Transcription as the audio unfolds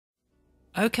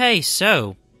Okay,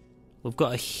 so we've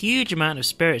got a huge amount of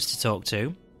spirits to talk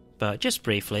to, but just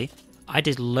briefly, I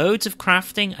did loads of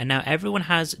crafting and now everyone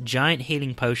has giant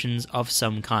healing potions of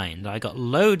some kind. I got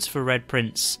loads for Red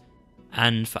Prince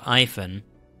and for Ivan,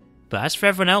 but as for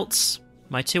everyone else,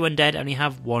 my 2 undead only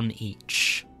have 1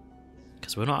 each.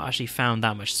 Because we've not actually found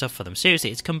that much stuff for them. Seriously,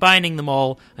 it's combining them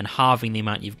all and halving the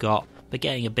amount you've got, but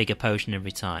getting a bigger potion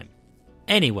every time.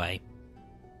 Anyway.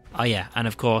 Oh yeah, and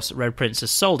of course, Red Prince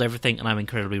has sold everything and I'm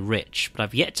incredibly rich, but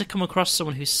I've yet to come across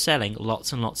someone who's selling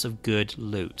lots and lots of good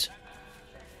loot.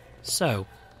 So,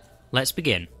 let's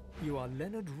begin. You are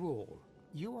Leonard Rawle.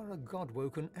 You are a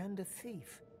godwoken and a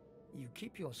thief. You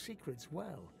keep your secrets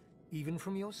well, even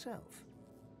from yourself.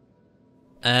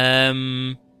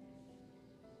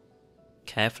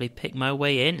 Carefully pick my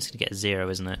way in. It's going to get 0,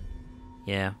 isn't it?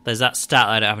 Yeah, there's that stat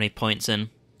that I don't have any points in.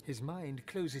 His mind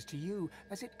closes to you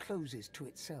as it closes to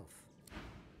itself.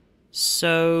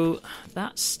 So,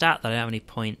 that stat that I don't have any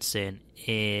points in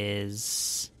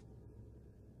is...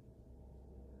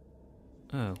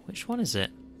 Oh, which one is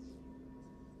it?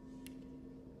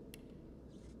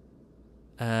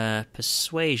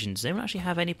 Persuasion. Does anyone actually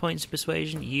have any points in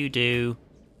persuasion? You do.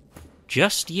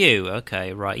 Just you.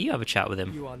 Okay, right. You have a chat with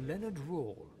him. You are Leonard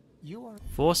Rawle. You are...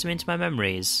 Force him into my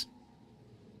memories.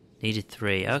 Needed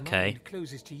 3. Okay. His mind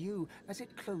closes to you as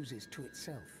it closes to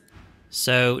itself.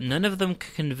 So none of them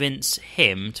can convince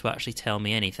him to actually tell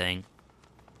me anything.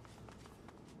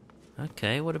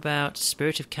 Okay, what about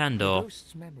Spirit of Candor? The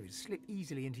ghost's memories slip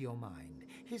easily into your mind.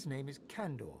 His name is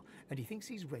Candor, and he thinks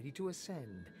he's ready to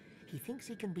ascend. He thinks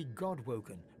he can be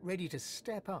godwoken, ready to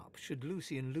step up should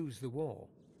Lucian lose the war.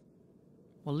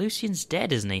 Well, Lucian's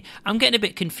dead, isn't he? I'm getting a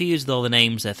bit confused with all the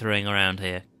names they're throwing around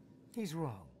here. He's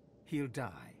wrong. He'll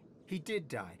die. He did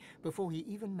die before he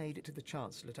even made it to the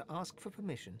Chancellor to ask for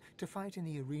permission to fight in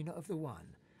the Arena of the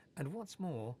One. And what's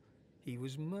more, he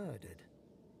was murdered.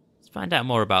 Let's find out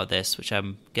more about this, which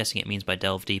I'm guessing it means by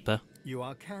delve deeper. You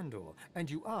are Candor, and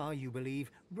you are, you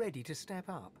believe, ready to step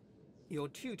up. Your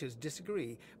tutors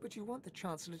disagree, but you want the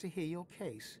Chancellor to hear your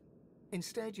case.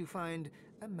 Instead, you find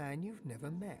a man you've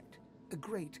never met, a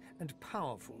great and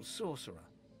powerful sorcerer.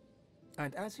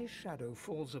 And as his shadow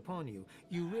falls upon you,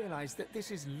 you realize that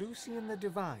this is Lucian the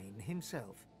Divine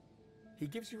himself. He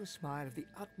gives you a smile of the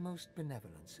utmost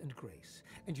benevolence and grace,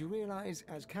 and you realize,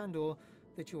 as Candor,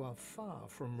 that you are far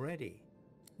from ready.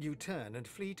 You turn and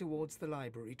flee towards the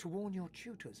library to warn your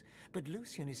tutors, but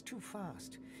Lucian is too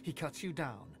fast. He cuts you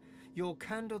down. You're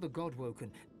Candor the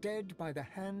Godwoken, dead by the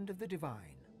hand of the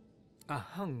Divine. A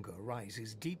hunger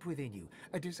rises deep within you,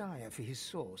 a desire for his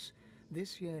source.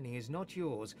 This yearning is not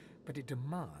yours, but it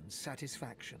demands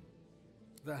satisfaction.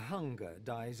 The hunger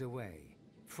dies away,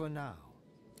 for now.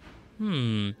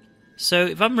 So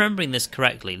if I'm remembering this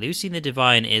correctly, Lucian the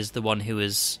Divine is the one who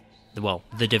was, well,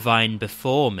 the Divine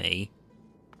before me.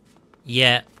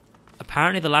 Yet,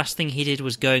 apparently the last thing he did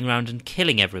was going around and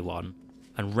killing everyone,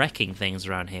 and wrecking things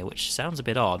around here, which sounds a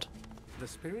bit odd. The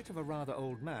spirit of a rather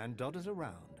old man dodders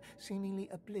around, seemingly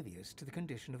oblivious to the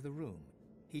condition of the room.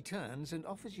 He turns and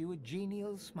offers you a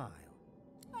genial smile.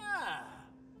 Ah,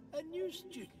 a new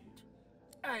student.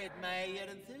 I admire your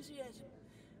enthusiasm,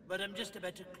 but I'm just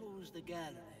about to close the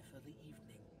gallery for the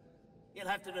evening. You'll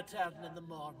have to return in the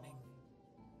morning.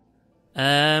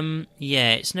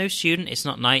 Yeah, it's no student, it's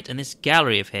not night, and this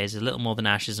gallery of his is a little more than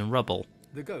ashes and rubble.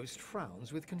 The ghost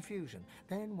frowns with confusion,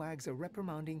 then wags a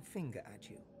reprimanding finger at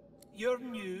you. You're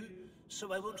new,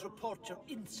 so I won't report your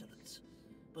insolence.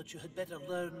 But you had better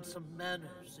learn some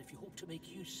manners if you hope to make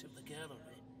use of the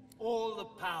gallery. All the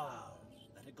powers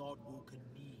that a godwoken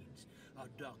needs are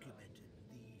documented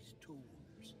in these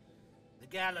tomes. The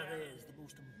gallery is the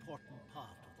most important part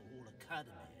of the whole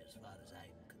academy as far as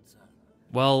I'm concerned.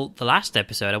 Well, the last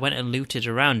episode I went and looted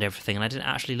around everything and I didn't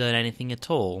actually learn anything at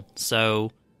all.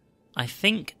 So, I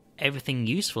think everything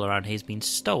useful around here has been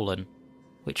stolen.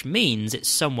 Which means it's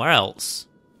somewhere else.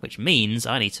 Which means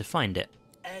I need to find it.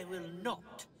 I will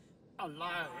not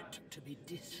allow it to be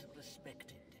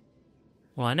disrespected.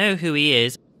 Well, I know who he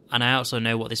is, and I also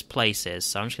know what this place is,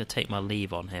 so I'm just going to take my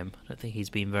leave on him. I don't think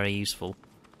he's been very useful.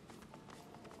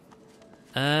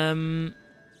 That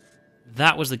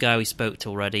was the guy we spoke to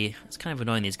already. It's kind of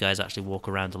annoying these guys actually walk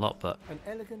around a lot, but... An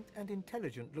elegant and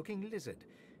intelligent-looking lizard.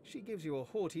 She gives you a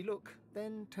haughty look,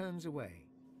 then turns away.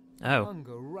 Oh.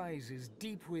 Hunger rises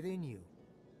deep within you.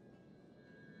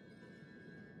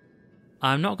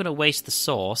 I'm not going to waste the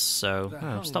sauce, so...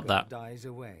 The stop hunger that. dies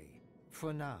away,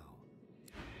 for now.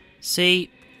 See,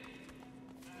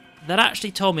 that actually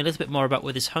told me a little bit more about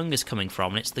where this hunger's coming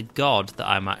from, and it's the god that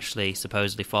I'm actually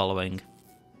supposedly following.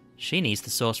 She needs the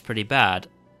sauce pretty bad.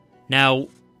 Now,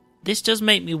 this does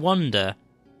make me wonder,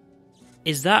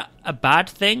 is that a bad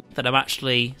thing that I'm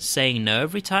actually saying no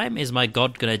every time? Is my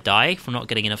god gonna die from not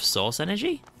getting enough source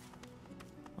energy?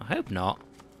 I hope not.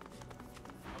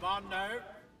 Come on now,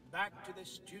 back to the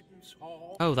students'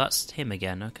 hall. Oh, that's him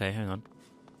again. Okay, hang on.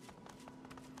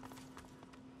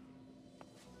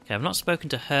 Okay, I've not spoken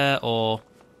to her or...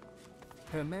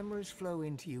 Her memories flow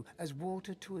into you as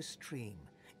water to a stream.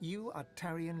 You are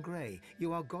Tarian Grey,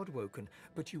 you are God-woken,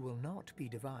 but you will not be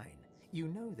divine. You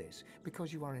know this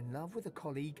because you are in love with a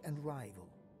colleague and rival.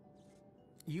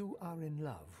 You are in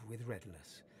love with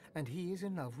Redless, and he is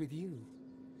in love with you.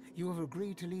 You have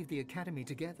agreed to leave the Academy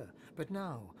together, but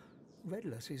now,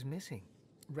 Redless is missing.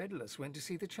 Redless went to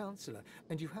see the Chancellor,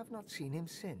 and you have not seen him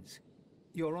since.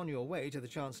 You're on your way to the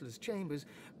Chancellor's chambers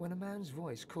when a man's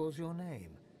voice calls your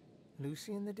name.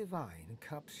 Lucian the Divine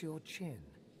cups your chin.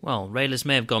 Well, Rayless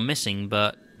may have gone missing,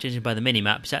 but judging by the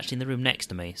minimap, he's actually in the room next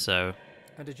to me, so...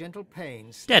 And a gentle pain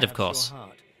Dead, stabs of course. your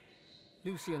heart.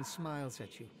 Lucian smiles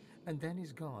at you, and then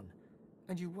is gone.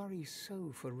 And you worry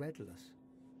so for Redless.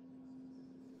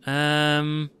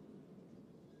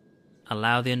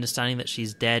 Allow the understanding that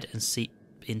she's dead and seep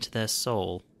into their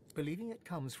soul. Believing it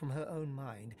comes from her own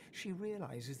mind, she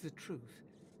realizes the truth.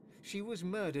 She was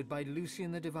murdered by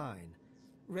Lucian the Divine.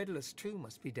 Redless too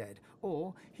must be dead,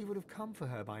 or he would have come for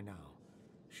her by now.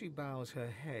 She bows her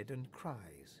head and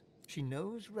cries. She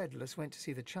knows Redless went to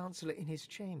see the Chancellor in his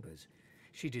chambers.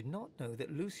 She did not know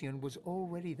that Lucian was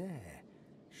already there.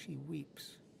 She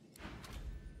weeps.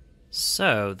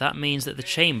 So, that means that the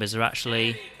chambers are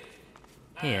actually...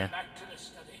 here. Back to the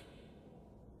study.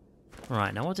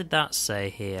 Right, now what did that say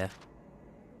here?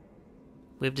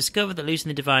 We have discovered that Lucian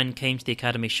the Divine came to the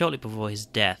Academy shortly before his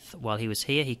death. While he was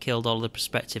here, he killed all the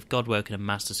prospective God-woken and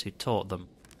masters who taught them.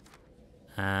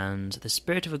 And the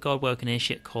spirit of a God-woken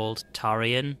initiate called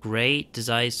Tarian Grey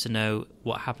desires to know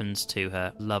what happens to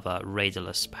her lover,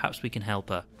 Raidulus. Perhaps we can help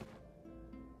her.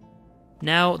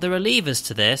 Now, there are levers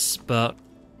to this, but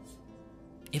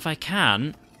if I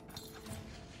can,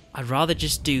 I'd rather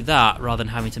just do that rather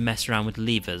than having to mess around with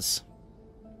levers.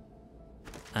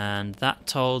 And that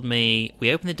told me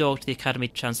we open the door to the Academy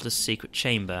Chancellor's secret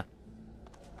chamber.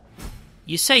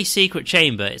 You say secret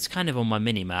chamber, it's kind of on my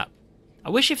mini-map. I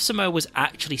wish if Samoa was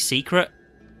actually secret,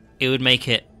 it would make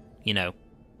it, you know,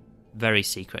 very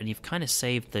secret. And you've kind of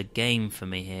saved the game for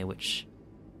me here, which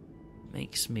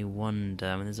makes me wonder.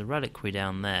 I mean, there's a reliquary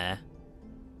down there.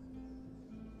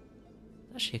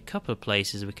 Actually, a couple of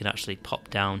places we can actually pop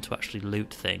down to actually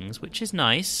loot things, which is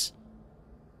nice.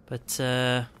 But,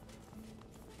 well,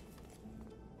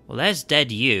 there's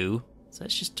dead you. So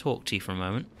let's just talk to you for a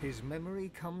moment. His memory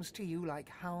comes to you like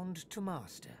hound to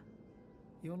master.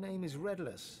 Your name is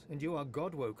Redless, and you are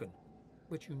God-woken.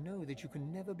 But you know that you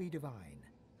can never be divine.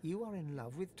 You are in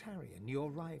love with Tarian, your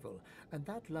rival, and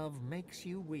that love makes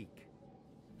you weak.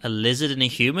 A lizard and a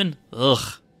human?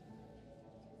 Ugh.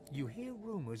 You hear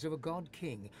rumors of a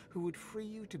god-king who would free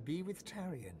you to be with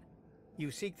Tarian.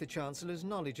 You seek the Chancellor's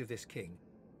knowledge of this king,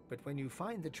 but when you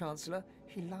find the Chancellor,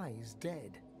 he lies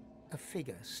dead. A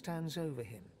figure stands over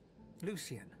him.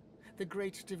 Lucian, the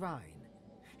great divine.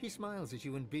 He smiles at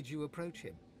you and bids you approach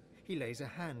him. He lays a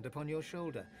hand upon your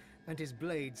shoulder, and his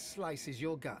blade slices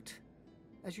your gut.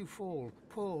 As you fall,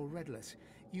 poor Redless,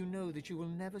 you know that you will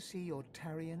never see your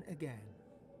Tarian again.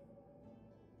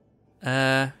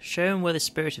 Show him where the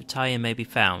spirit of Tarian may be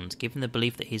found, given the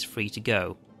belief that he is free to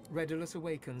go. Redulus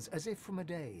awakens as if from a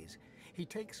daze. He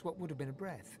takes what would have been a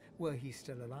breath, were he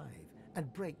still alive,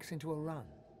 and breaks into a run.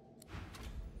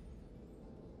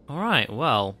 Alright,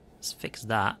 well, let's fix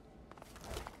that.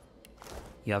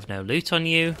 You have no loot on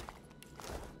you.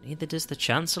 Neither does the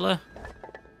Chancellor.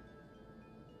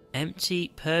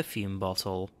 Empty perfume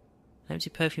bottle. An empty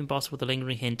perfume bottle with a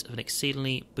lingering hint of an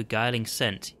exceedingly beguiling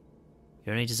scent.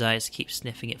 Your only desire is to keep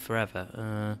sniffing it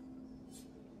forever.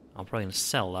 I'm probably going to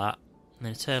sell that. And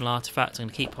then Eternal Artifact, I'm going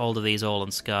to keep hold of these all on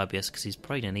Scarbeus, because he's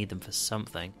probably going to need them for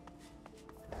something.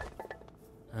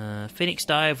 Phoenix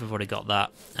Dive, we've already got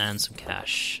that. And some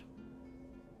cash.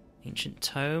 Ancient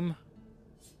Tome.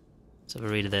 Let's have a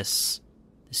read of this.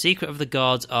 The Secret of the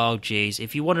Gods. Oh, geez.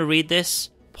 If you want to read this,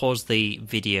 pause the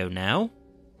video now.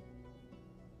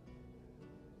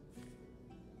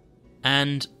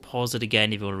 And pause it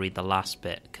again if you want to read the last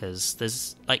bit, because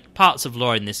there's like parts of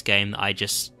lore in this game that I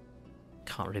just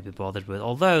can't really be bothered with.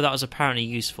 Although that was apparently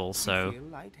useful, so... You feel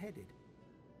lightheaded.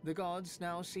 The gods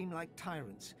now seem like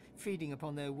tyrants, feeding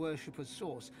upon their worshipper's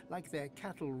source, like their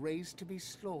cattle raised to be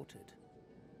slaughtered.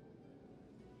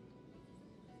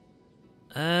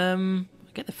 I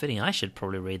get the feeling I should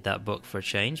probably read that book for a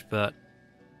change, but...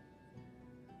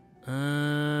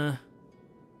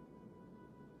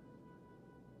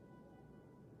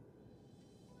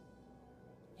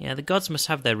 Yeah, the gods must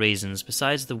have their reasons.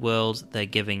 Besides, the world they're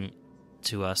giving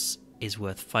to us is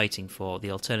worth fighting for. The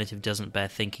alternative doesn't bear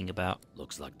thinking about.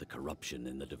 Looks like the corruption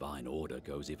in the Divine Order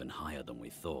goes even higher than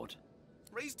we thought.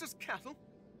 Raised as cattle?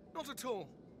 Not at all.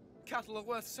 Cattle are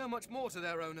worth so much more to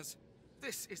their owners.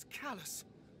 This is callous,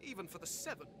 even for the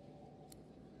Seven.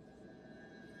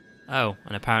 Oh,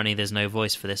 and apparently there's no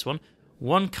voice for this one.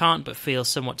 One can't but feel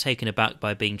somewhat taken aback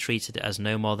by being treated as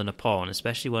no more than a pawn,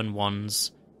 especially when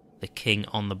one's the king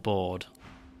on the board.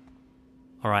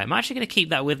 Alright, I'm actually going to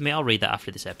keep that with me. I'll read that after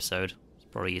this episode. It's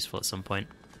probably useful at some point.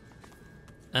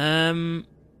 Right,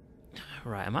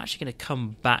 I'm actually going to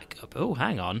come back up. Oh,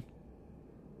 hang on.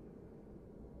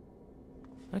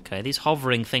 Okay, these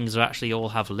hovering things are actually all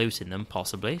have loot in them,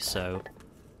 possibly, so...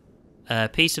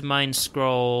 Peace of Mind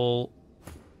scroll...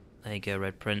 There you go,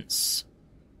 Red Prince.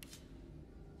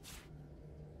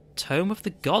 Tome of the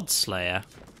Godslayer.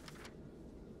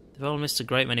 They've all missed a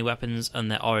great many weapons and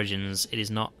their origins. It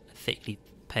is not a thickly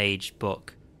paged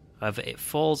book. However, it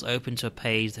falls open to a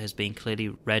page that has been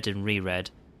clearly read and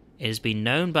reread. It has been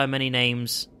known by many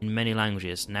names in many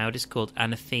languages. Now it is called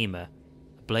Anathema.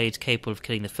 A blade capable of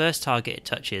killing the first target it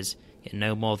touches, yet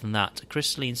no more than that. A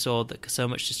crystalline sword that could so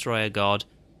much destroy a god,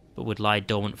 but would lie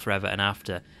dormant forever and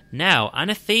after. Now,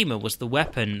 Anathema was the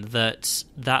weapon that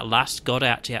last god I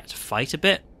actually had to fight a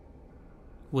bit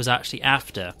was actually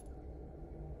after.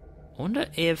 I wonder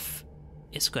if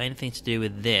it's got anything to do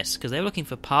with this, because they're looking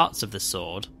for parts of the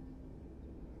sword.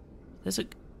 There's a...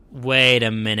 Wait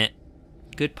a minute.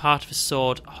 Good part of a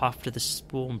sword after the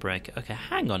Spawnbreaker. Okay,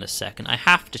 hang on a second. I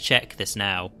have to check this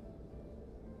now.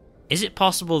 Is it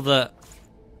possible that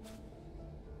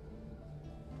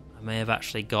I may have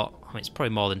actually got... I mean, it's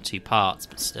probably more than 2 parts,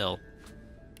 but still.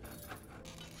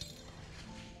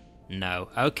 No.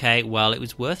 Okay, well, it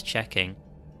was worth checking.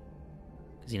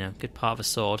 Because, you know, good part of a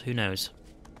sword, who knows?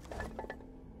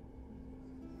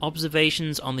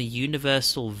 Observations on the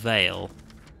Universal Veil.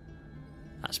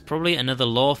 That's probably another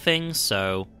lore thing,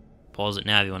 so pause it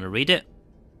now if you want to read it.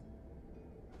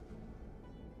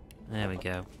 There we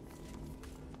go.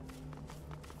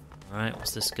 Alright,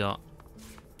 what's this got?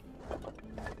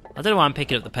 I don't know why I'm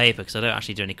picking up the paper, because I don't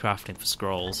actually do any crafting for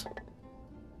scrolls.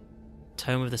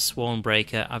 Tome of the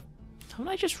Swarmbreaker. Haven't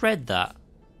I just read that?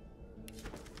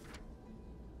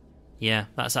 Yeah,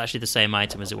 that's actually the same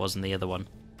item as it was in the other one.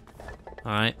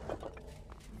 Alright.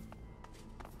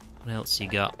 What else you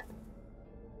got?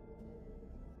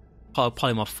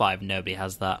 Polymorph 5, nobody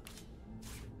has that.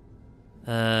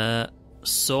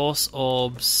 Source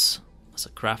Orbs. That's a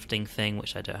crafting thing,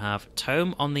 which I don't have.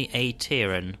 Tome on the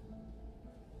Aeteran.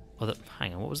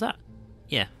 Hang on, what was that?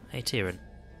 Yeah, Aeteran.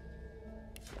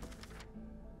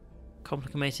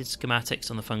 Complicated schematics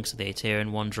on the function of the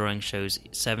Aeteran. One drawing shows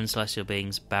 7 celestial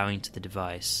beings bowing to the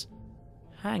device.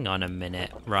 Hang on a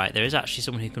minute. Right, there is actually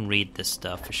someone who can read this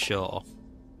stuff for sure.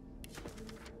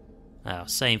 Oh,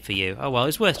 same for you. Oh well,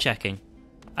 it's worth checking.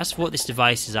 As for what this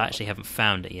device is, I actually haven't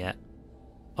found it yet.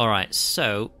 Alright,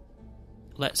 so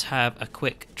let's have a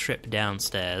quick trip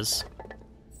downstairs.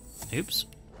 Oops.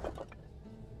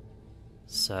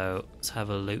 So, let's have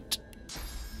a loot.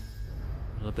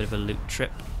 A little bit of a loot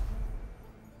trip.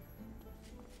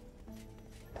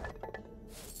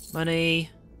 Money.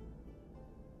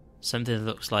 Something that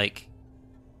looks like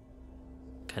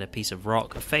kind of piece of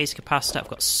rock. A phase capacitor. I've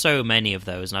got so many of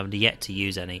those and I've yet to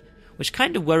use any. Which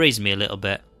kind of worries me a little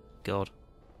bit. God.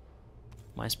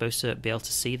 Am I supposed to be able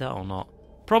to see that or not?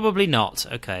 Probably not.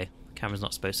 Okay. The camera's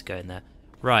not supposed to go in there.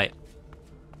 Right.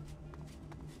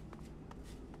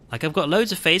 Like, I've got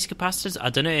loads of phase capacitors. I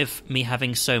don't know if me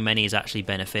having so many is actually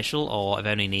beneficial, or if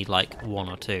I only need, like, 1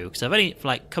 or 2. Because I've only,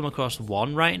 like, come across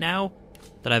one right now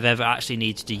that I've ever actually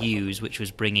needed to use, which was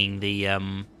bringing the,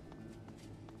 kind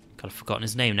of forgotten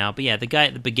his name now. But yeah, the guy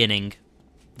at the beginning,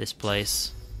 this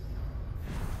place.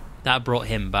 That brought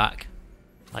him back,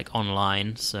 like,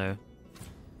 online, so...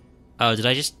 Oh, did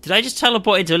I just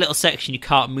teleport into a little section you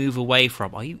can't move away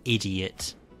from? Are you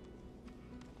idiot?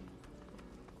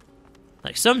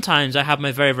 Like, sometimes I have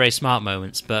my very, very smart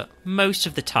moments, but most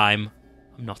of the time,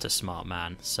 I'm not a smart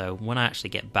man. So when I actually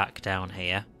get back down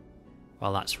here,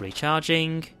 while that's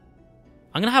recharging,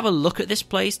 I'm going to have a look at this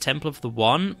place, Temple of the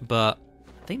One, but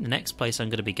I think the next place I'm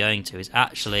going to be going to is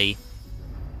actually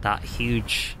that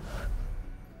huge...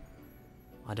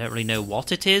 I don't really know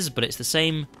what it is, but it's the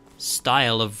same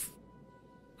style of...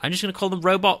 I'm just going to call them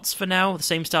robots for now, the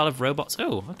same style of robots.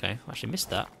 Oh, okay, I actually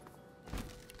missed that.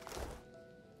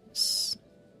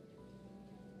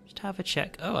 Have a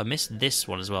check. Oh, I missed this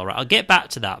one as well. Right, I'll get back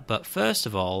to that, but first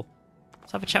of all,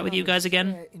 let's have a chat with you guys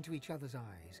again. Stare into each other's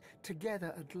eyes,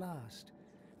 together at last.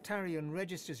 Tarion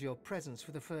registers your presence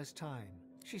for the first time.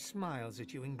 She smiles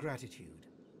at you in gratitude.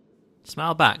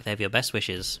 Smile back, they have your best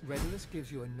wishes. Regulus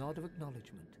gives you a nod of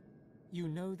acknowledgement. You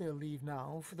know they'll leave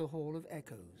now for the Hall of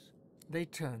Echoes. They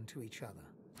turn to each other.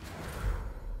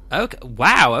 Okay,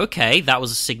 wow, okay, that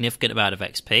was a significant amount of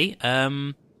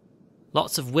XP.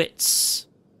 Lots of wits,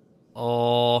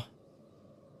 or...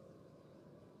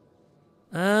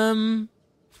 I'll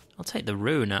take the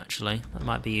rune, actually. That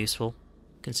might be useful,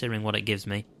 considering what it gives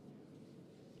me.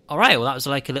 Alright, well that was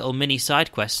like a little mini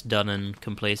side quest done and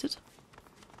completed.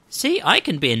 See, I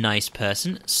can be a nice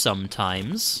person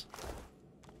sometimes.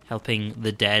 Helping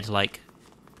the dead, like,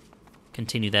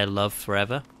 continue their love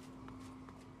forever.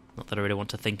 Not that I really want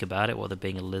to think about it while they're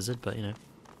being a lizard, but, you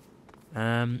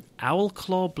know. Owl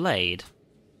Claw Blade.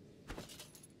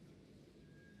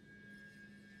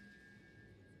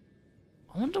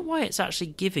 I wonder why it's actually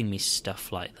giving me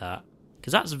stuff like that.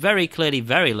 Because that's very clearly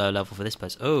very low level for this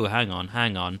place. Oh, hang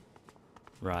on.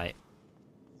 Right.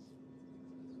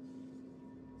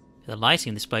 The lighting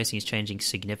and displacing is changing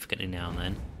significantly now and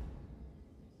then.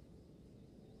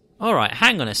 Alright,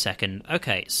 hang on a second.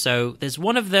 Okay, so there's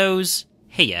one of those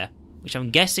here, which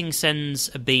I'm guessing sends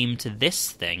a beam to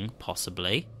this thing,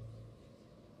 possibly.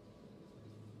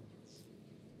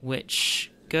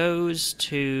 Which goes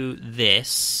to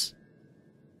this.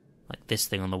 Like this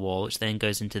thing on the wall, which then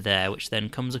goes into there, which then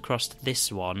comes across to this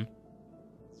one,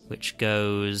 which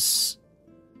goes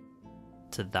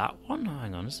to that one? Oh,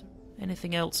 hang on, is there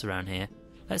anything else around here?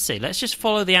 Let's see, let's just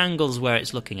follow the angles where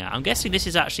it's looking at. I'm guessing this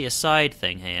is actually a side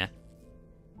thing here.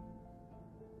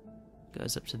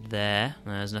 Goes up to there.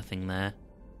 No, there's nothing there.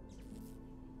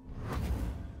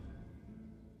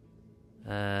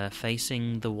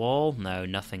 Facing the wall? No,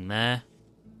 nothing there.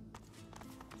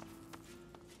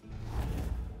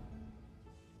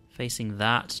 Facing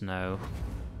that? No.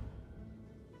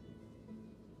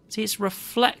 See, it's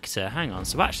reflector. Hang on.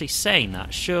 So actually saying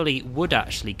that surely it would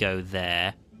actually go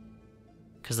there.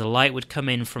 Because the light would come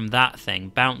in from that thing,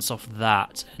 bounce off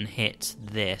that, and hit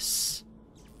this.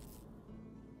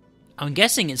 I'm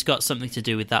guessing it's got something to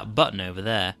do with that button over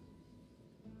there.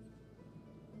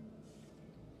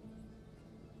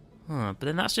 Huh, but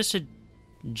then that's just a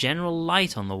general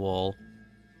light on the wall.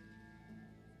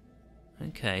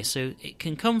 Okay, so it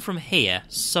can come from here,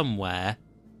 somewhere,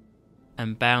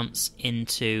 and bounce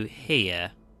into here.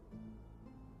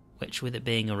 Which, with it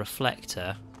being a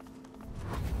reflector...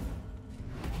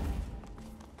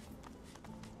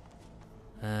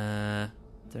 are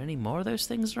there any more of those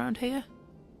things around here?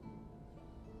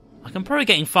 Like, I'm probably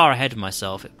getting far ahead of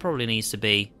myself. It probably needs to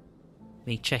be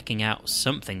me checking out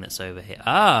something that's over here.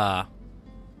 Ah!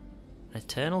 An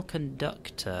eternal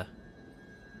conductor.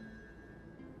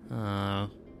 Oh.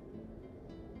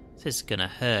 This is gonna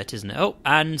hurt, isn't it? Oh,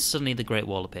 and suddenly the Great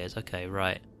Wall appears. Okay,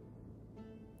 right.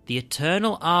 The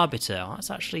Eternal Arbiter. Oh,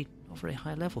 that's actually not a very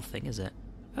high level thing, is it?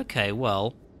 Okay,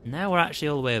 well, now we're actually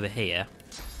all the way over here.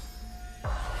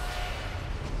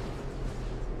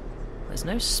 There's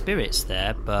no spirits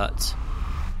there, but...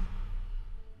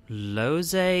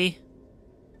 Lose,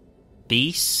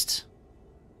 Beast,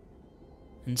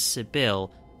 and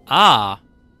Sibyl. Ah!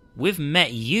 We've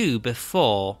met you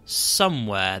before,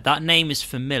 somewhere. That name is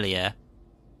familiar.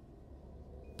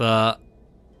 But...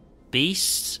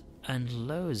 Beast and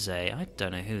Lose, I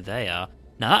don't know who they are.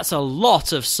 Now that's a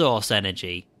lot of source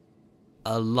energy.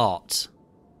 A lot.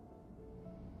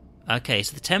 Okay,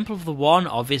 so the Temple of the One,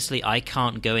 obviously I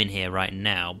can't go in here right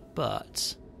now,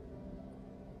 but...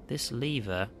 This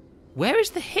lever... Where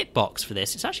is the hitbox for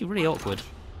this? It's actually really awkward.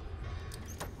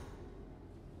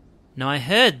 Now, I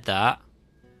heard that.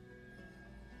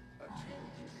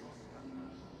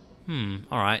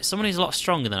 Alright. Someone who's a lot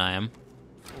stronger than I am.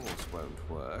 Force won't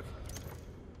work.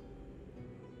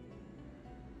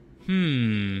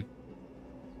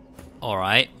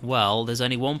 Alright, well, there's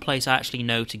only one place I actually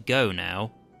know to go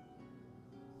now.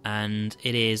 And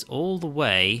it is all the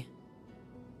way...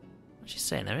 What's she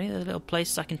saying? Are there any other little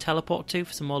places I can teleport to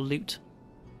for some more loot?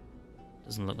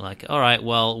 Doesn't look like it. Alright,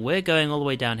 well, we're going all the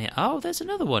way down here. Oh, there's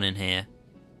another one in here.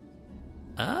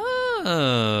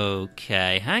 Oh,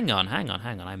 okay. Hang on.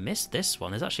 I missed this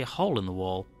one. There's actually a hole in the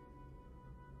wall.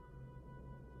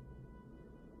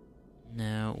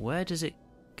 Now, where does it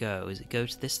go? Does it go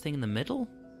to this thing in the middle?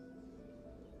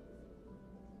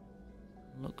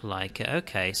 Look like it.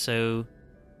 Okay, so...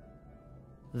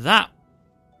 That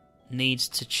needs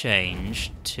to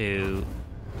change to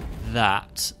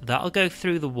that. That'll go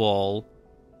through the wall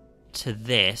to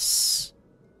this,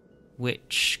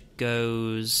 which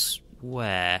goes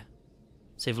where?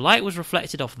 So if light was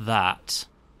reflected off that,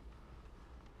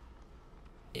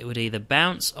 it would either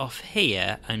bounce off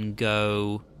here and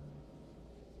go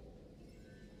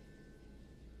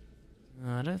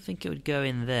I don't think it would go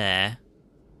in there.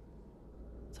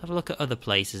 Let's have a look at other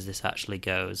places this actually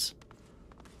goes.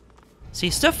 See,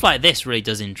 stuff like this really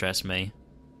does interest me.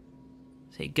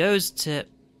 See, it goes to...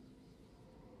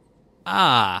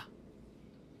 Ah!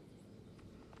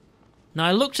 Now,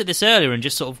 I looked at this earlier and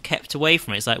just sort of kept away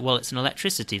from it. It's like, well, it's an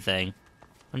electricity thing.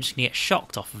 I'm just going to get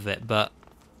shocked off of it, but...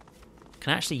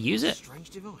 Can I actually use it? Strange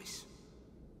device.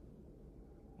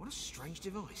 What a strange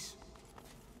device.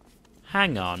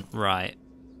 Hang on, right.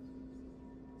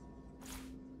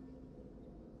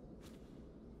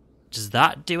 Does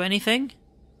that do anything?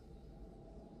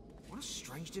 What a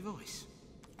strange device.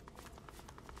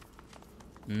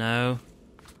 No.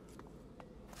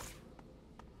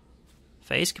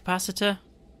 Phase capacitor?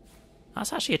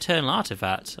 That's actually a eternal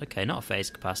artifact. Okay, not a phase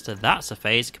capacitor. That's a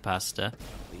phase capacitor.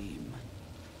 Beam.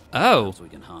 Oh! Perhaps we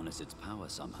can harness its power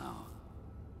somehow.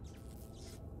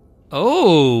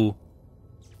 Oh!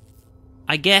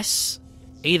 I guess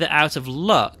either out of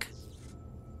luck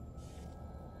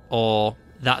or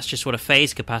that's just what a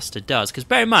phase capacitor does. Because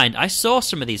bear in mind, I saw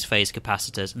some of these phase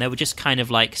capacitors and they were just kind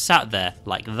of like sat there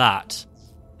like that.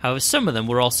 However, some of them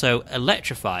were also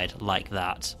electrified like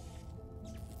that.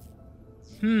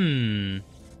 Also,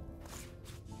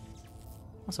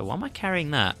 why am I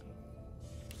carrying that?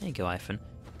 There you go, Iphone.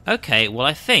 Okay, well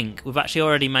I think we've actually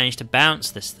already managed to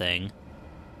bounce this thing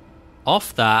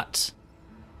off that,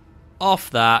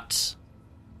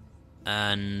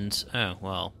 and... oh,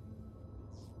 well.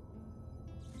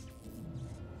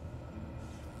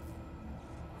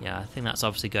 Yeah, I think that's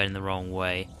obviously going the wrong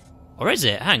way. Or is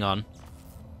it? Hang on.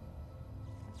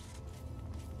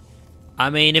 I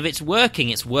mean, if it's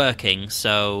working,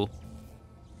 so...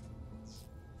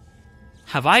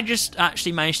 Have I just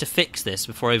actually managed to fix this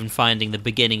before even finding the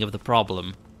beginning of the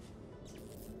problem?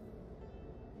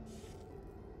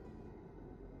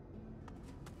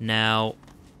 Now,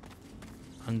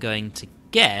 I'm going to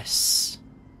guess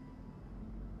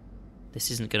this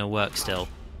isn't going to work still.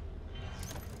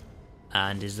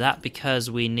 And is that because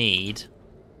we need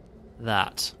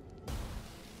that?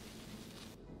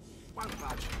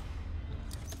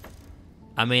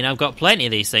 I mean, I've got plenty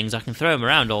of these things. I can throw them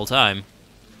around all the time.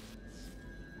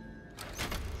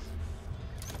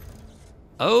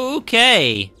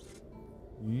 Okay!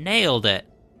 Nailed it.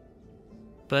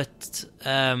 But,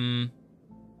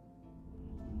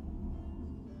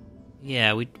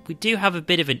 yeah, we do have a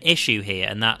bit of an issue here,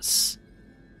 and that's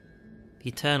the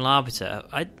Eternal Arbiter.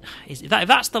 If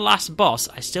that's the last boss,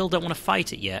 I still don't want to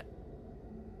fight it yet.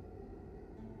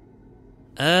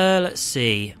 Let's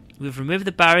see. We've removed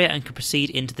the barrier and can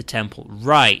proceed into the temple.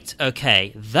 Right,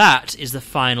 okay. That is the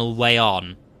final way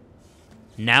on.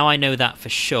 Now I know that for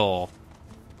sure.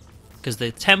 Because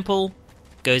the temple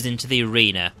goes into the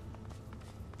arena.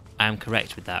 I am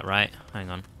correct with that, right? Hang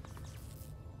on.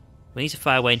 We need to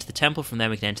fire away into the temple, from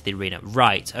there we can enter the arena.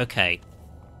 Right, okay.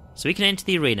 So we can enter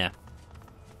the arena.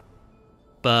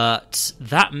 But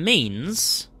that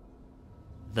means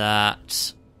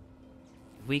that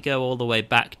we go all the way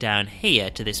back down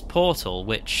here to this portal,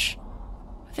 which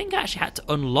I think I actually had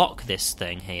to unlock this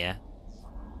thing here.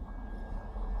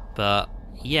 But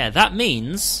yeah, that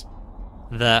means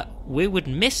that we would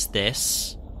miss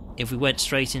this if we went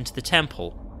straight into the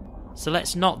temple. So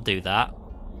let's not do that.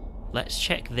 Let's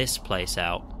check this place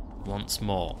out once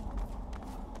more.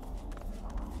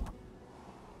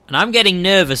 And I'm getting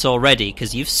nervous already,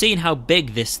 because you've seen how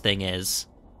big this thing is.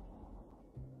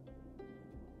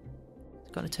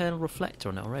 It's got an eternal reflector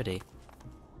on it already.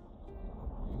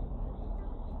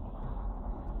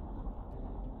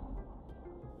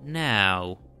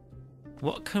 Now,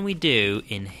 what can we do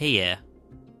in here?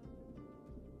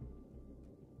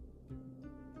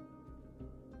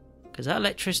 Because that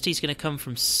electricity is going to come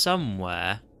from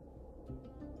somewhere.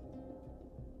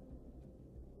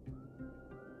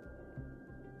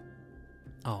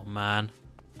 Oh, man.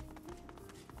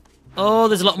 Oh,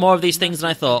 there's a lot more of these things than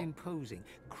I thought. Imposing,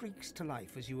 creaks to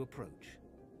life as you approach.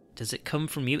 Does it come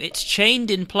from you? It's chained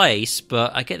in place,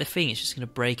 but I get the feeling it's just going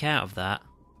to break out of that.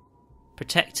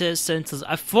 Protectors, sentinels...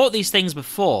 I've fought these things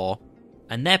before,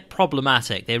 and they're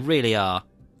problematic. They really are.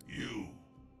 You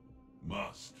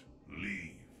must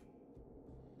leave.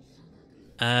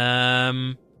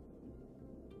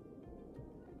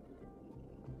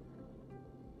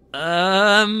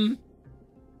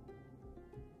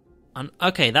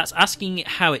 Okay, that's asking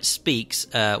how it speaks.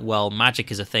 Well,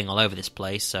 magic is a thing all over this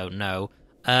place, so no.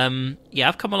 Yeah,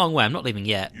 I've come a long way. I'm not leaving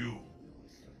yet. You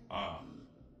are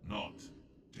not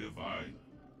divine.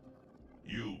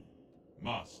 You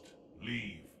must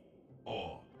leave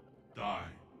or die.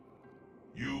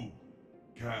 You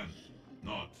can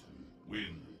not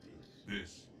win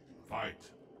this fight.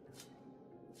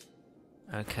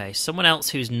 Okay, someone else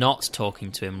who's not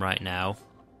talking to him right now.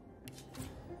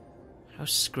 How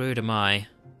screwed am I?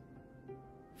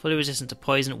 Fully resistant to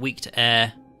poison, weak to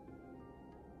air.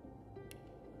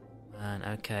 Man,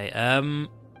 okay,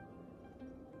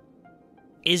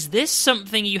 is this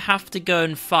something you have to go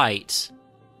and fight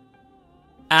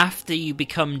after you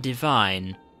become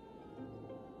divine?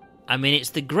 I mean, it's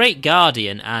the Great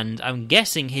Guardian, and I'm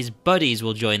guessing his buddies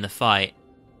will join the fight.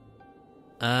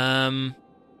 I'm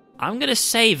gonna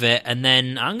save it, and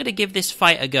then I'm gonna give this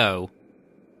fight a go.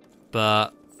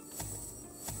 But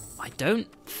I don't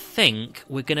think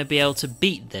we're gonna be able to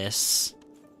beat this.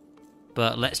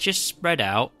 But let's just spread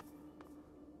out.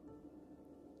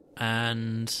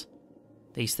 And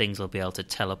these things will be able to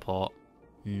teleport.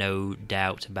 No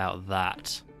doubt about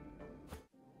that.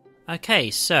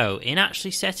 Okay, so in actually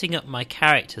setting up my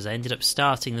characters, I ended up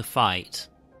starting the fight.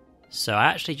 So I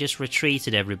actually just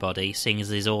retreated everybody, seeing as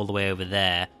he's all the way over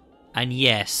there. And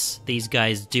yes, these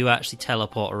guys do actually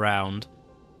teleport around.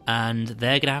 And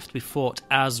they're going to have to be fought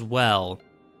as well.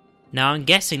 Now I'm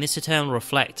guessing this Eternal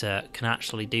Reflector can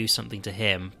actually do something to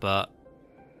him, but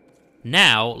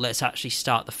now let's actually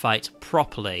start the fight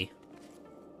properly.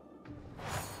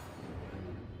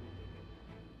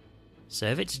 So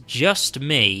if it's just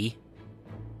me,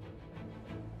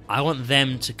 I want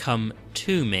them to come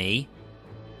to me.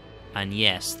 And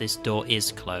yes, this door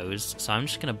is closed, so I'm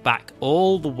just going to back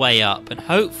all the way up, and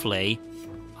hopefully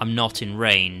I'm not in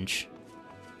range.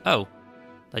 Oh,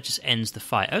 that just ends the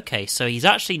fight. Okay, so he's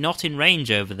actually not in range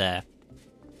over there.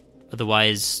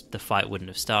 Otherwise, the fight wouldn't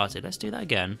have started. Let's do that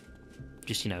again.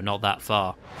 Just, not that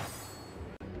far.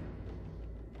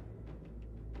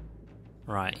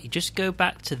 Right, you just go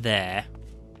back to there.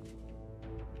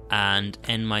 And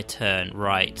end my turn.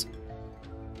 Right.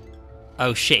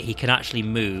 Oh shit, he can actually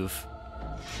move.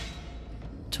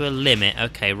 To a limit.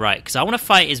 Okay, right. Because I want to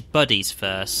fight his buddies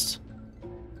first.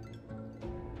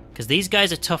 Because these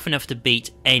guys are tough enough to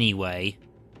beat anyway.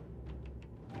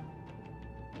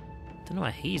 Don't know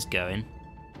where he's going.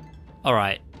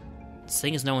 Alright.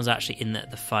 Seeing as no one's actually in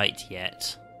the fight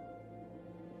yet.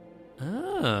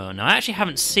 Oh, no, I actually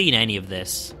haven't seen any of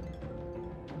this.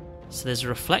 So there's a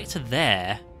reflector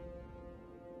there.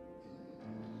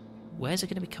 Where's it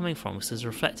going to be coming from? So there's a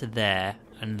reflector there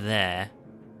and there.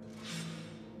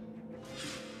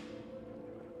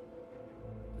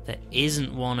 There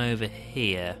isn't one over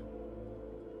here.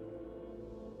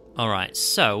 Alright,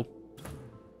 so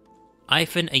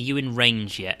Ivan, are you in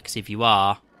range yet? Because if you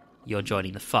are, you're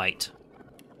joining the fight.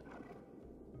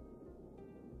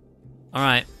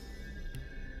 Alright.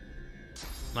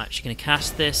 I'm actually going to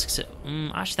cast this. Cause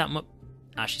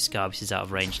actually, Scarbeus is out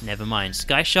of range. Never mind.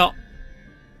 Sky Shot.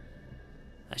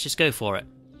 Let's just go for it.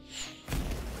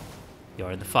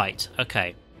 You're in the fight.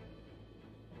 Okay.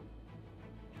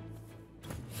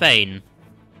 Fane.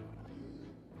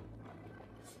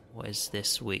 What is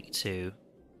this weak to?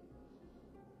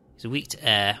 He's weak to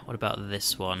air. What about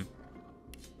this one?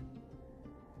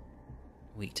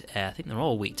 Weak to air. I think they're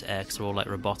all weak to air because they're all like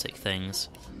robotic things.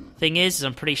 Thing is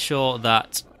I'm pretty sure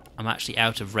that I'm actually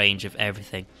out of range of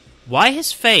everything. Why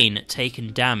has Fane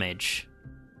taken damage?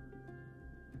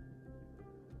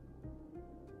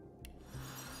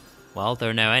 Well, there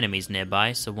are no enemies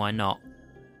nearby, so why not?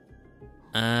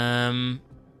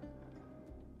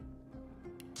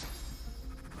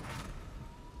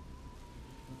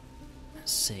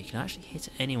 Let's see, can I actually hit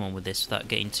anyone with this without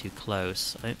getting too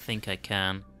close? I don't think I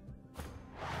can.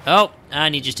 Oh,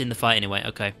 and you're just in the fight anyway,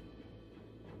 okay.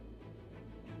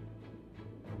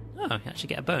 Oh, you actually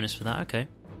get a bonus for that, okay.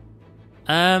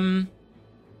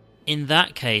 In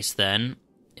that case then,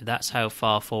 if that's how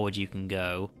far forward you can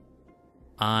go,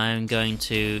 I'm going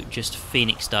to just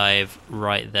Phoenix Dive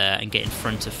right there and get in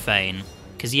front of Fane.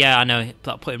 Because yeah, I know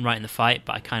that'll put him right in the fight,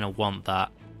 but I kind of want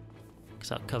that. Because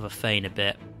that'll cover Fane a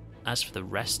bit. As for the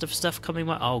rest of stuff coming,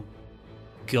 oh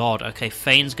god, okay,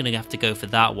 Fane's going to have to go for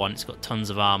that one. It's got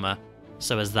tons of armor,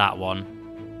 so is that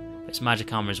one. Its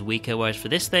magic armor is weaker, whereas for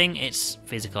this thing, its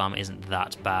physical armor isn't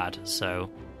that bad, so...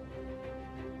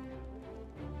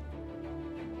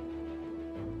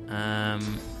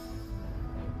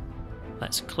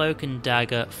 let's cloak and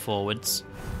dagger forwards,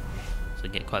 so we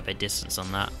get quite a bit of distance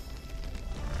on that.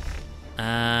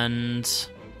 And...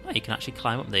 oh, you can actually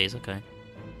climb up these, okay.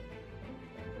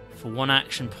 For one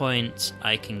action point,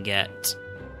 I can get...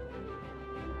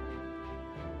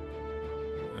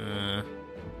 in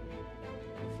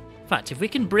fact, if we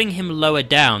can bring him lower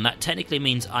down, that technically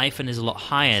means Ivan is a lot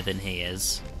higher than he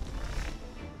is.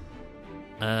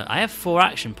 I have 4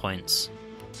 action points.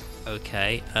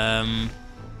 Okay, there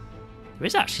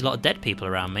is actually a lot of dead people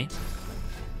around me,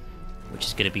 which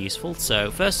is going to be useful. So,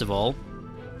 first of all,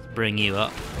 bring you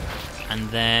up. And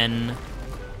then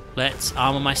let's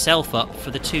armor myself up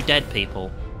for the 2 dead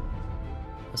people.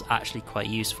 That's actually quite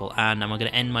useful. And I'm going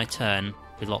to end my turn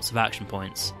with lots of action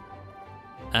points.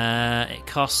 It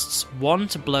costs 1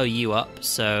 to blow you up,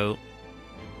 so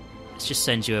let's just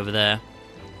send you over there.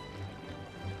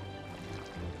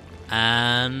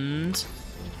 And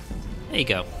there you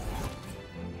go.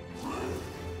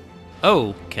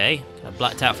 Oh, okay. I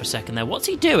blacked out for a second there. What's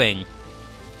he doing?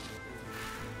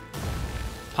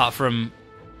 Apart from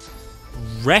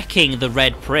wrecking the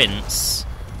Red Prince.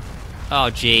 Oh,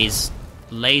 jeez.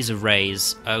 Laser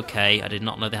rays. Okay, I did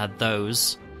not know they had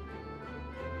those.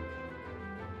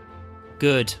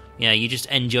 Good. Yeah, you just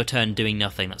end your turn doing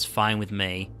nothing. That's fine with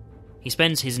me. He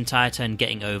spends his entire turn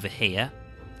getting over here.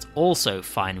 It's also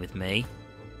fine with me.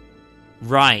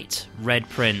 Right, Red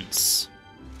Prince.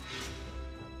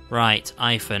 Right,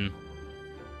 Iphon.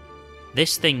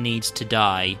 This thing needs to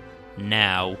die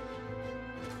now.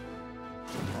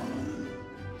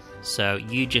 So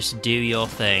you just do your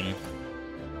thing.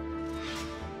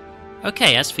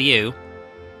 Okay, as for you,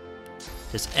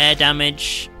 there's air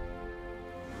damage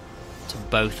to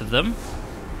both of them.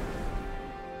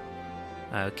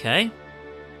 Okay.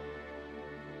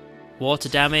 Water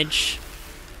damage,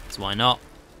 so why not?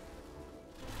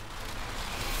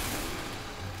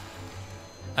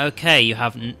 Okay, you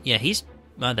have... yeah, he's...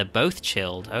 well, they're both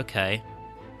chilled, okay.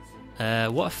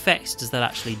 What effects does that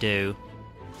actually do?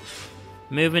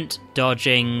 Movement,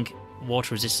 dodging,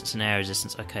 water resistance and air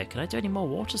resistance. Okay, can I do any more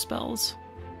water spells?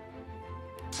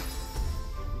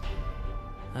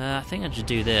 I think I should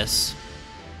do this.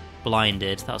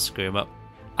 Blinded, that'll screw him up.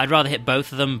 I'd rather hit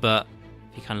both of them, but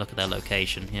if you kind of look at their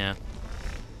location, yeah.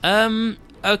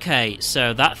 Okay,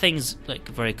 so that thing's like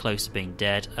very close to being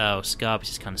dead. Oh,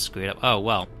 Scarbeus is kind of screwed up. Oh,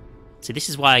 well. See, this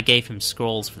is why I gave him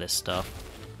scrolls for this stuff.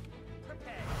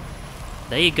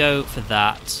 There you go for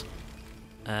that.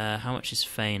 How much is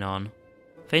Fane on?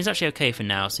 Fane's actually okay for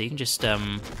now, so you can just,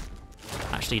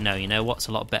 actually, no, you know what's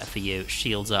a lot better for you?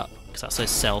 Shields up, because that's so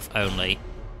self only.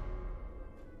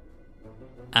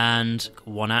 And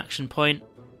 1 action point.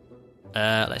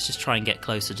 Let's just try and get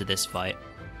closer to this fight.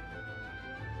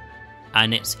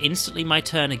 And it's instantly my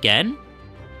turn again?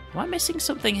 Am I missing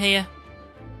something here?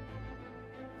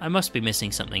 I must be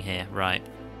missing something here, right.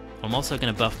 I'm also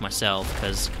going to buff myself,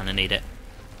 because I kind of need it.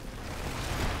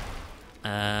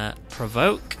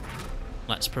 Provoke.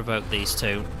 Let's provoke these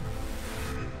two.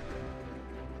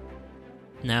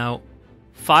 Now,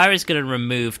 fire is going to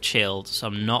remove chilled, so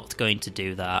I'm not going to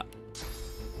do that.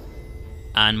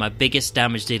 And my biggest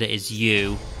damage dealer is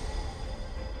you.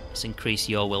 Let's increase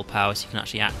your willpower so you can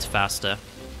actually act faster.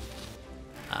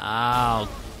 Oh,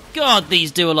 God,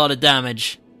 these do a lot of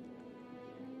damage.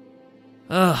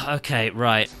 Oh, okay,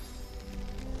 right.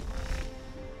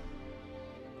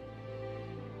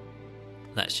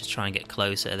 Let's just try and get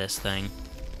closer to this thing.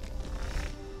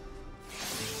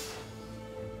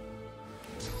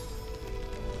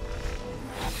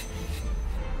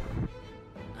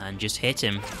 And just hit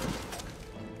him.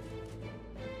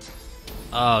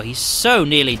 Oh, he's so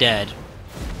nearly dead.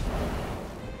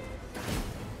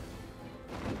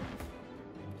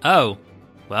 Oh.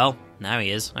 Well, now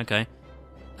he is. Okay.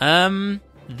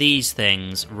 These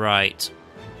things. Right.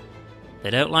 They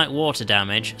don't like water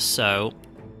damage, so...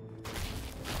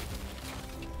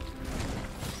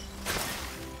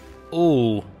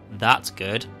 ooh, that's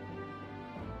good.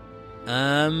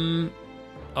 Oh,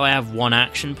 I have 1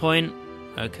 action point?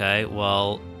 Okay,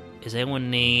 well... does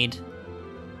anyone need...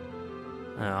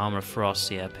 Armor of Frost,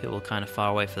 yeah, people are kind of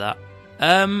far away for that.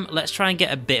 Let's try and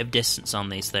get a bit of distance on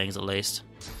these things, at least.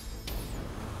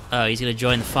 Oh, he's going to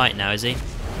join the fight now, is he?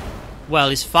 Well,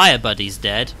 his fire buddy's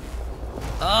dead.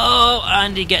 Oh,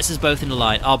 and he gets us both in the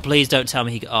line. Oh, please don't tell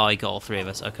me he got all 3 of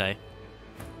us. Okay.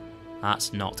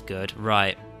 That's not good.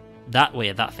 Right. That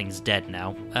way, that thing's dead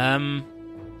now.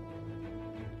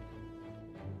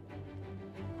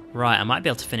 Right, I might be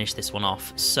able to finish this one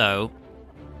off. So...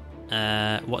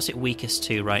 what's it weakest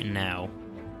to right now?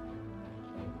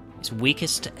 It's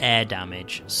weakest to air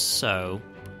damage, so...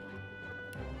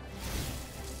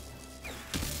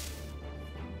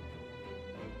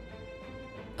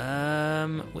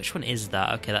 which one is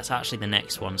that? Okay, that's actually the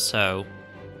next one, so...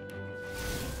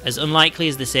 as unlikely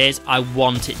as this is, I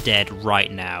want it dead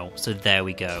right now, so there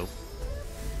we go.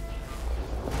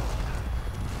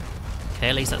 Okay,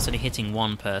 at least that's only hitting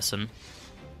 1 person.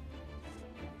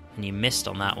 And you missed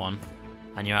on that one.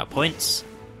 And you're out points.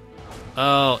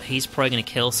 Oh, he's probably going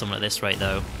to kill someone at this rate,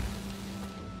 though.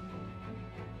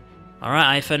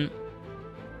 Alright, Iphon.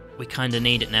 We kind of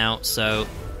need it now, so...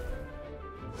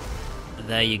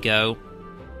 there you go.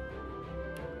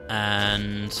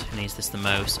 And who needs this the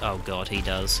most? Oh god, he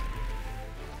does.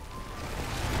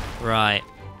 Right.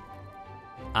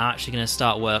 I'm actually going to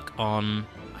start work on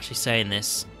actually saying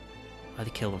this. How do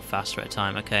you kill them faster at a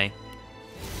time? Okay.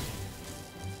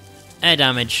 Air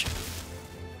damage.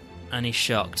 And he's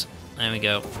shocked. There we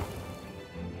go.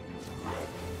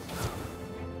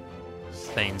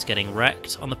 Bane's getting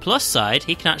wrecked. On the plus side,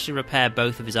 he can actually repair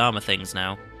both of his armor things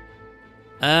now.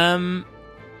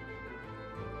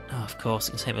 Oh, of course, it's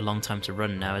going to take a long time to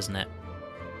run now, isn't it?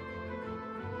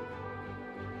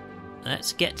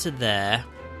 Let's get to there.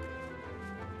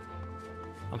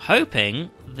 I'm hoping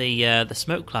the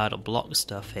smoke cloud will block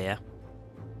stuff here.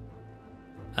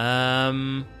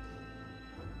 Let's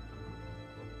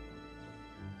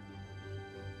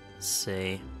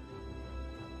see.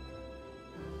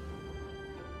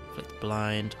 Flick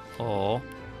blind or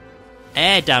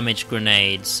air damage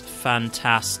grenades.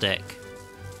 Fantastic.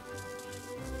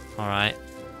 Alright.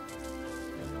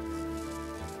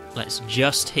 Let's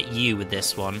just hit you with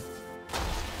this one.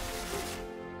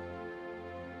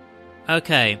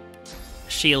 Okay.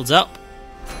 Shields up.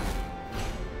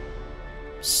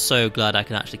 So glad I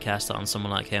can actually cast that on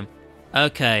someone like him.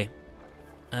 Okay.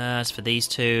 As for these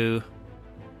two...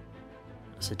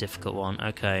 That's a difficult one.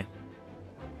 Okay.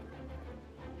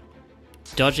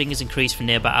 Dodging is increased for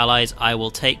nearby allies. I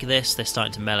will take this. They're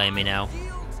starting to melee me now.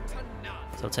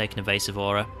 So I'll take an evasive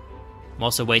aura. I'm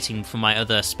also waiting for my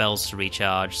other spells to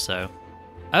recharge, so...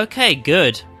 Okay,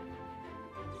 good.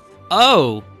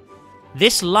 Oh!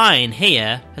 This line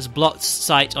here has blocked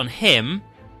sight on him.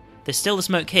 There's still the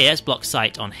smoke here. It's blocked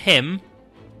sight on him.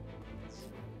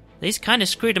 He's kind of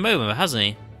screwed him over, hasn't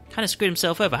he? Kind of screwed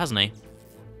himself over, hasn't he?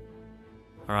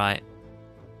 Alright.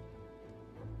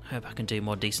 Hope I can do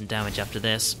more decent damage after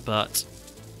this, but...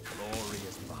 Glory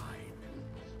is mine.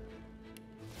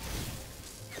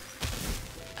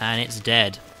 And it's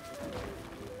dead.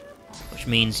 Which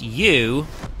means you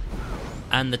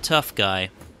and the tough guy.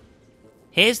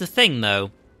 Here's the thing,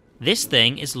 though. This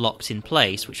thing is locked in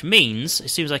place, which means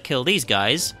as soon as I kill these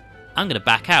guys, I'm going to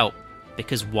back out.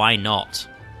 Because why not?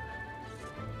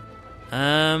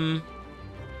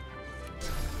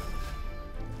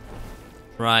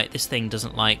 Right, this thing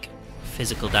doesn't like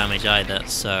physical damage either,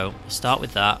 so we'll start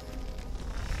with that.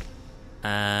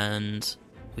 And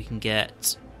we can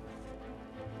get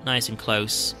nice and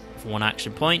close for one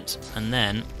action point, and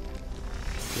then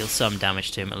deal some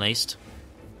damage to him at least.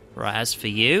 Right, as for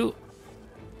you,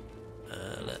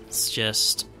 let's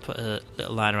just put a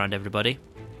little line around everybody.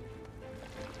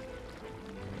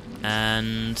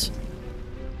 And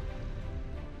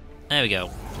there we go.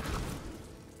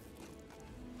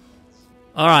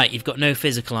 Alright, you've got no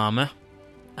physical armor,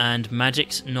 and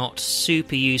magic's not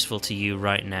super useful to you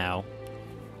right now.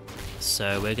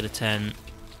 So we're going to turn...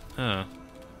 Oh.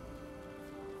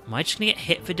 Am I just going to get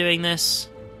hit for doing this?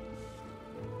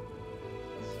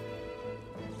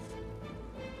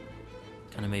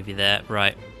 Kind of maybe there.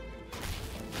 Right.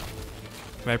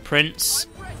 Red Prince.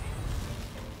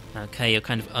 Okay, you're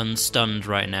kind of unstunned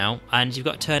right now. And you've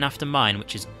got turn after mine,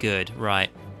 which is good. Right.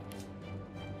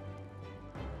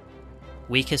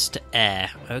 Weakest to air.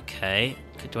 Okay.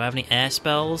 Do I have any air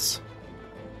spells?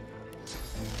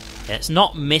 Yeah, it's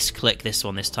not misclick this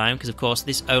one this time, because of course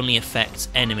this only affects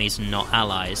enemies and not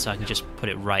allies, so I can just put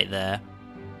it right there.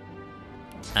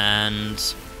 And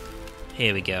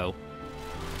here we go.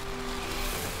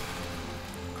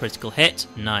 Critical hit.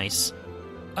 Nice.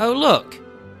 Oh, look!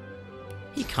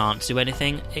 He can't do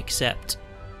anything except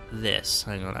this.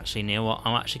 Hang on, actually, you know what?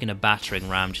 I'm actually going to battering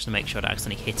ram just to make sure I don't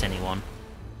accidentally hit anyone.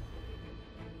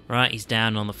 Right, he's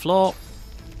down on the floor.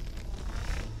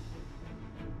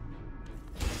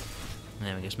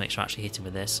 There we go, just make sure I actually hit him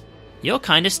with this. You're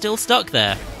kind of still stuck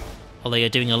there. Although you're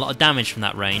doing a lot of damage from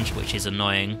that range, which is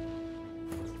annoying.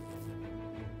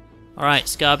 Alright,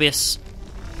 Scarbeus.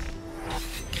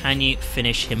 Can you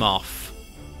finish him off?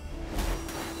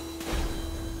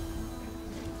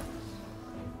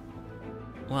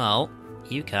 Well,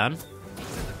 you can.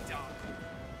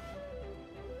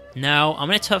 Now, I'm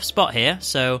in a tough spot here,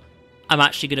 so I'm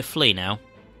actually going to flee now.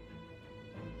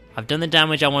 I've done the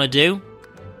damage I want to do.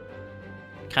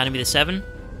 Can it be the 7?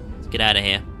 Let's get out of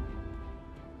here.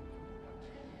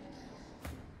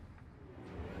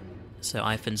 So,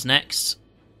 Ivan's next.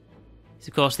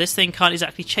 Of course, this thing can't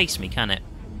exactly chase me, can it?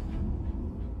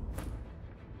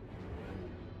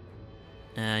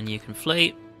 And you can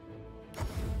flee.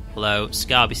 Although,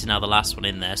 Scarbeus is now the last one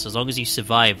in there, so as long as you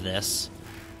survive this...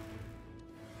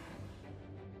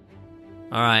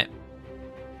 Alright.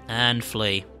 And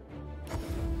flee.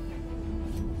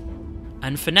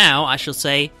 And for now, I shall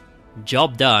say,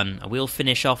 job done. We'll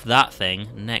finish off that thing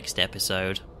next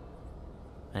episode.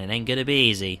 And it ain't gonna be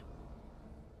easy.